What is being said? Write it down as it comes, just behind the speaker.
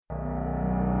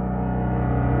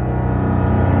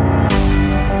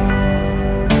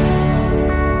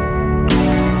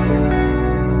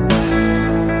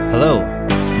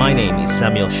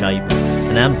Samuel Shaibu,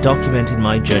 and I'm documenting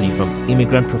my journey from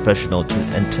immigrant professional to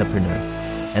entrepreneur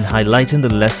and highlighting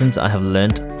the lessons I have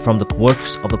learned from the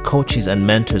works of the coaches and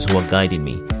mentors who are guiding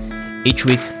me. Each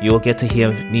week, you'll get to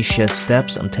hear me share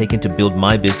steps I'm taking to build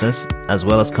my business, as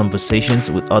well as conversations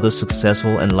with other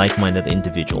successful and like-minded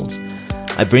individuals.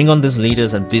 I bring on these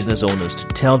leaders and business owners to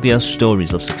tell their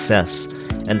stories of success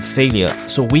and failure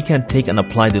so we can take and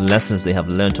apply the lessons they have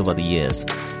learned over the years.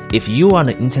 If you are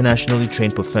an internationally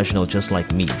trained professional just like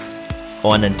me,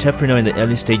 or an entrepreneur in the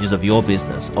early stages of your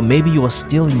business, or maybe you are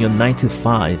still in your 9 to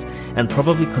 5 and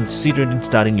probably considering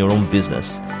starting your own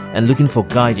business and looking for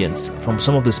guidance from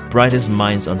some of the brightest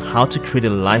minds on how to create a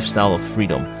lifestyle of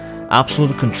freedom,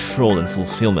 absolute control and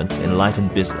fulfillment in life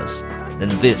and business, then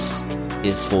this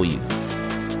is for you.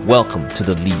 Welcome to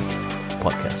the League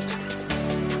Podcast.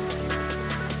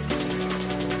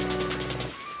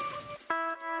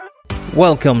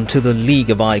 Welcome to the League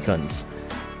of Icons.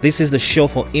 This is the show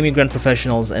for immigrant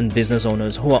professionals and business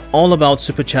owners who are all about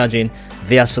supercharging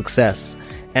their success.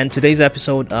 And today's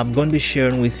episode, I'm going to be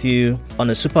sharing with you on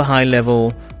a super high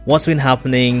level what's been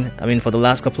happening. For the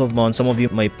last couple of months, some of you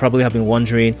might probably have been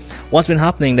wondering what's been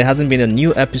happening. There hasn't been a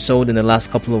new episode in the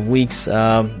last couple of weeks,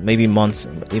 maybe months,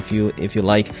 if you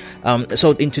like.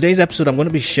 So in today's episode, I'm going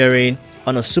to be sharing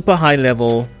on a super high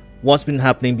level what's been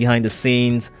happening behind the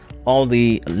scenes, all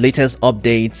the latest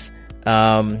updates,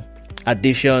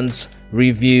 additions,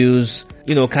 reviews,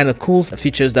 kind of cool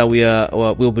features that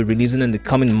we'll be releasing in the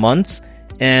coming months.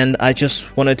 And I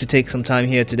just wanted to take some time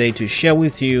here today to share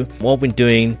with you what we're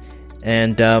doing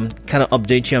and kind of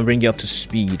update you and bring you up to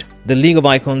speed. The League of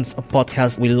Icons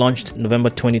podcast, we launched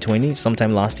November 2020, sometime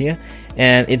last year,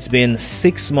 and it's been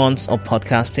 6 months of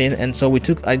podcasting. And so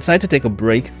I decided to take a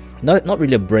break, not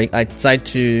really a break. I decided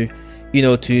to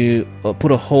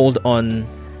put a hold on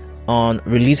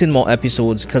releasing more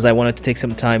episodes because I wanted to take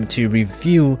some time to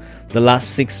review the last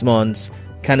 6 months,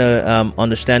 kind of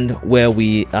understand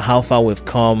how far we've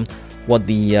come, what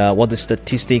the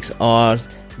statistics are,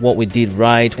 what we did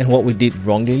right and what we did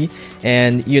wrongly.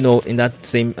 And in that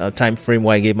same time frame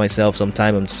where I gave myself some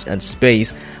time and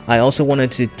space, I also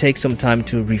wanted to take some time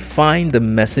to refine the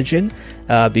messaging,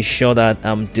 be sure that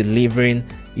I'm delivering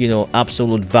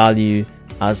absolute value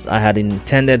as I had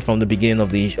intended from the beginning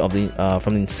from the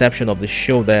inception of the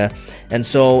show there. And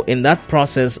so in that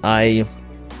process, I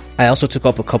also took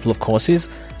up a couple of courses.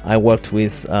 I worked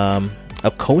with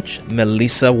a coach,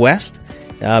 Melissa West,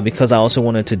 because I also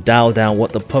wanted to dial down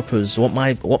what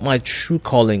my true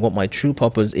calling, what my true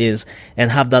purpose is, and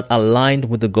have that aligned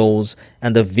with the goals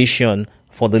and the vision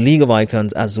for the League of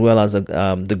Icons, as well as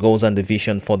the goals and the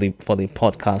vision for the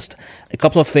podcast. A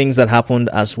couple of things that happened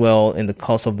as well in the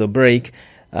course of the break.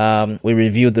 We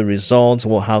reviewed the results,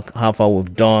 how far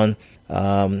we've done,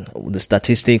 the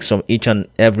statistics from each and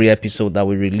every episode that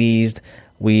we released.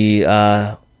 We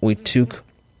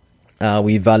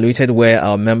evaluated where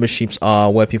our memberships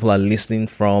are, where people are listening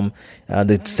from,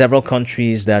 the several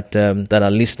countries that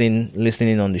are listening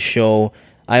in on the show.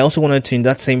 I also wanted to, in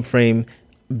that same frame,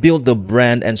 build the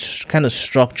brand and kind of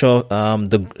structure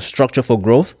the structure for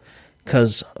growth.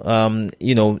 Because,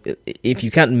 if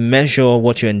you can't measure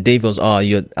what your endeavors are,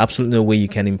 you're absolutely no way you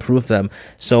can improve them.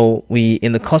 So we,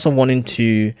 in the course of wanting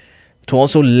to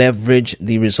also leverage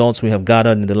the results we have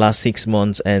gathered in the last 6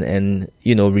 months and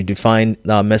redefine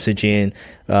our messaging,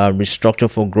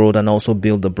 restructure for growth, and also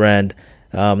build the brand.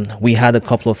 We had a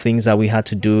couple of things that we had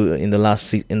to do in the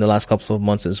last couple of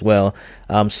months as well.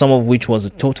 Some of which was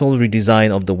a total redesign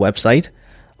of the website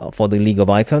for the League of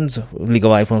Icons. So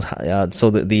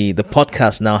the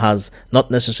podcast now has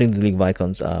not necessarily the League of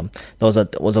Icons. There was a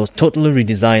total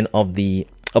redesign of the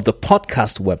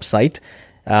podcast website.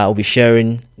 I'll be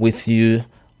sharing with you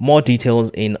more details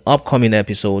in upcoming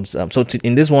episodes.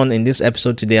 In this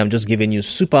episode today, I'm just giving you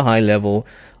super high level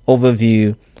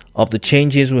overview of the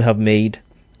changes we have made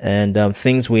and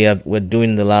things we did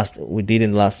in the last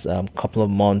couple of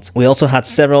months. We also had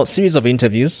series of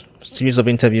interviews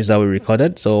that we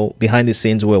recorded. So behind the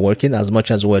scenes, we're working as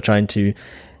much as we're trying to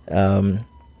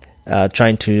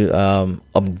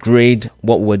upgrade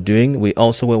what we're doing. We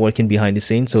also were working behind the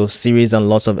scenes. So series and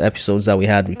lots of episodes that we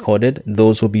had recorded.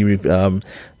 Those will be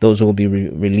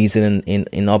releasing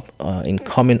in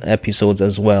coming episodes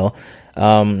as well.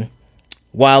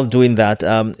 While doing that,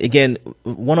 again,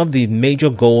 one of the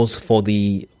major goals for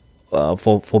building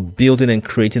and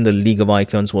creating the League of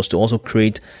Icons was to also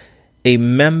create a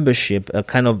membership, a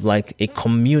kind of like a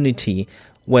community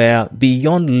where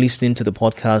beyond listening to the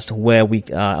podcast, where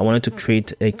I wanted to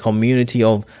create a community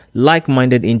of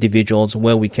like-minded individuals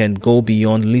where we can go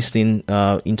beyond listening,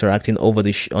 interacting over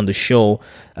on the show,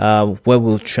 where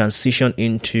we'll transition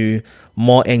into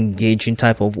more engaging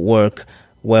type of work,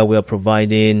 where we are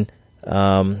providing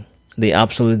the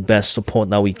absolute best support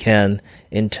that we can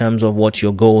in terms of what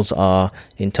your goals are,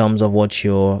 in terms of what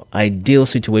your ideal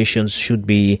situations should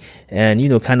be, and,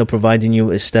 kind of providing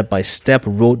you a step-by-step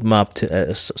roadmap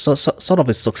to sort of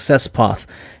a success path.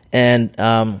 And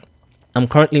I'm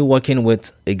currently working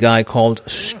with a guy called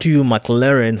Stu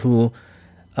McLaren, who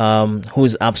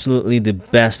is absolutely the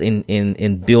best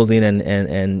in building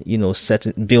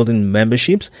and building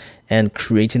memberships and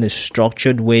creating a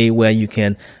structured way where you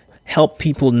can help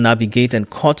people navigate and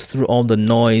cut through all the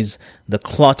noise, the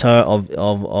clutter of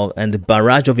and the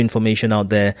barrage of information out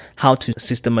there, how to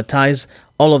systematize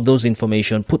all of those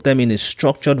information, put them in a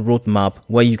structured roadmap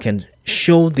where you can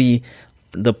show the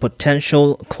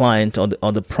potential client or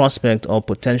the prospect or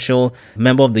potential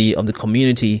member of the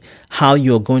community how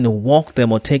you're going to walk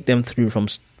them or take them through from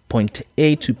point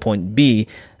A to point B.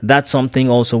 That's something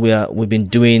also we've been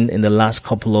doing in the last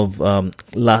couple of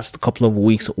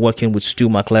weeks, working with Stu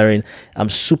McLaren. I'm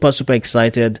super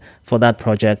excited for that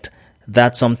project.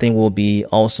 That's something we'll be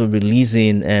also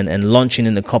releasing and launching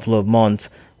in a couple of months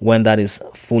when that is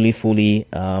fully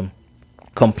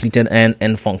completed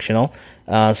and functional.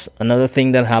 Another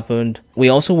thing that happened, we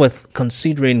also were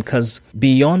considering, because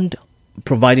beyond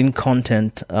providing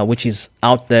content which is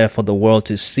out there for the world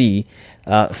to see,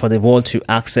 for the world to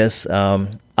access,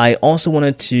 I also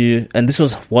wanted to, and this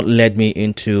was what led me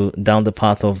down the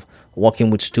path of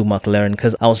working with Stu McLaren,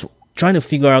 because I was trying to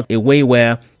figure out a way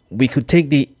where we could take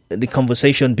the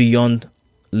conversation beyond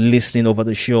listening over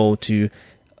the show to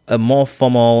a more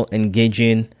formal,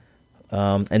 engaging,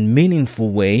 and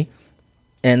meaningful way.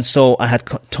 And so I had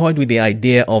toyed with the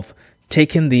idea of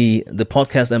taking the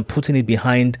podcast and putting it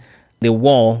behind the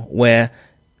wall, where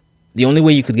the only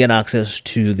way you could get access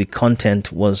to the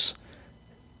content was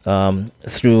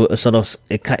through a sort of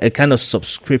a kind of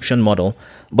subscription model.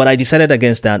 But I decided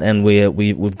against that, and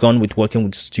we've gone with working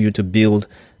with Stu to build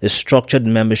a structured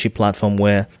membership platform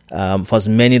where for as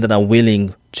many that are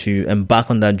willing to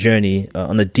embark on that journey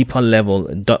on a deeper level,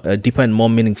 a deeper and more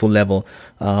meaningful level,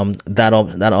 that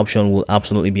option will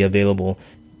absolutely be available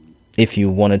if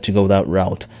you wanted to go that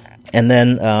route. And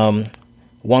then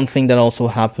one thing that also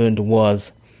happened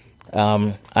was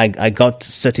I got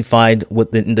certified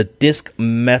in the DISC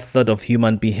method of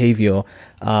human behavior,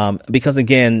 because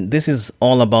again, this is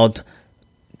all about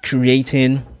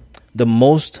creating the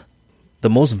most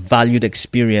valued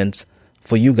experience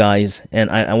for you guys, and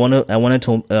I wanted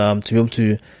to be able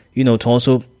to to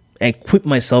also equip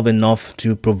myself enough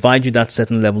to provide you that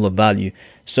certain level of value.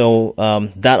 So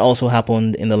that also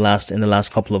happened in the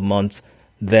last couple of months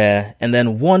there. And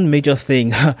then one major thing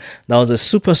that was a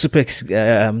super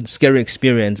scary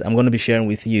experience, I'm going to be sharing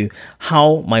with you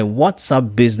how my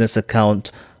WhatsApp business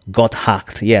account got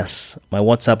hacked. Yes, my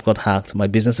WhatsApp got hacked. My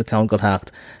business account got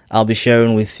hacked. I'll be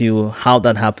sharing with you how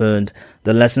that happened,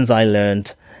 the lessons I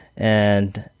learned,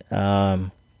 and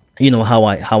how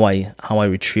I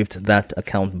retrieved that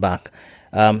account back.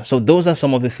 So those are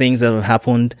some of the things that have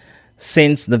happened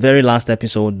since the very last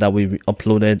episode that we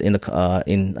uploaded in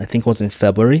I think it was in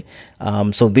February.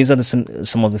 So these are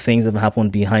some of the things that have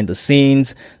happened behind the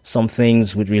scenes. Some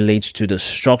things which relates to the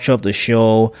structure of the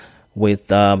show, with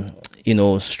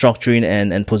structuring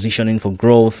and positioning for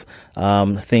growth.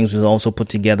 Things we've also put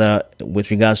together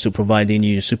with regards to providing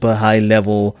you super high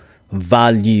level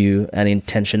value and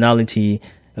intentionality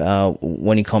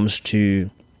when it comes to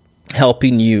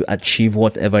helping you achieve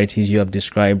whatever it is you have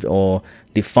described or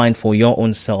defined for your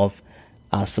own self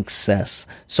as success.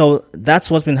 So that's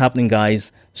what's been happening,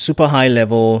 guys. Super high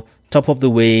level, top of the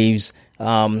waves.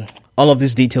 All of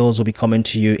these details will be coming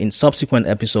to you in subsequent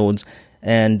episodes.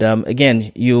 And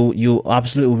again, you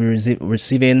absolutely will be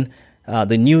receiving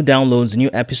the new downloads, new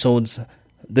episodes,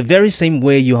 the very same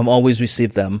way you have always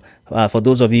received them. For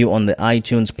those of you on the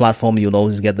iTunes platform, you'll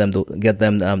always get them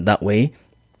that way.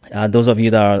 Those of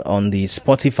you that are on the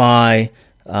Spotify,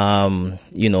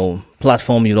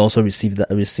 platform, you'll also receive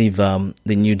the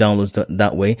new downloads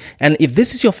that way. And if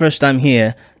this is your first time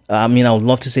here, I would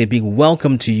love to say a big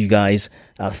welcome to you guys.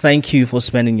 Thank you for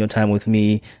spending your time with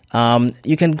me.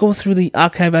 You can go through the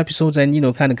archive episodes and,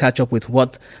 kind of catch up with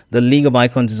what the League of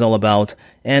Icons is all about.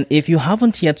 And if you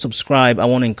haven't yet subscribed, I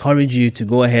want to encourage you to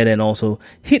go ahead and also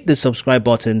hit the subscribe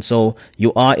button so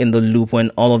you are in the loop when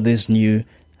all of these new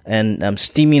and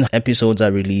steaming episodes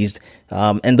are released.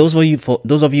 And those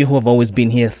of you who have always been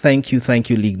here, thank you,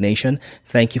 League Nation.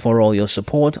 Thank you for all your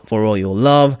support, for all your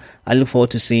love. I look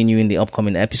forward to seeing you in the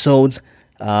upcoming episodes.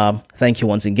 Thank you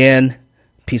once again.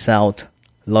 Peace out.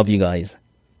 Love you guys.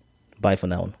 Bye for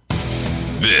now.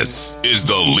 This is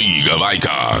the League of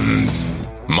Icons.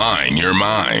 Mind your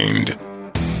mind.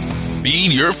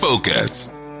 Feed your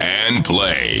focus and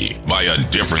play by a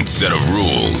different set of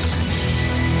rules.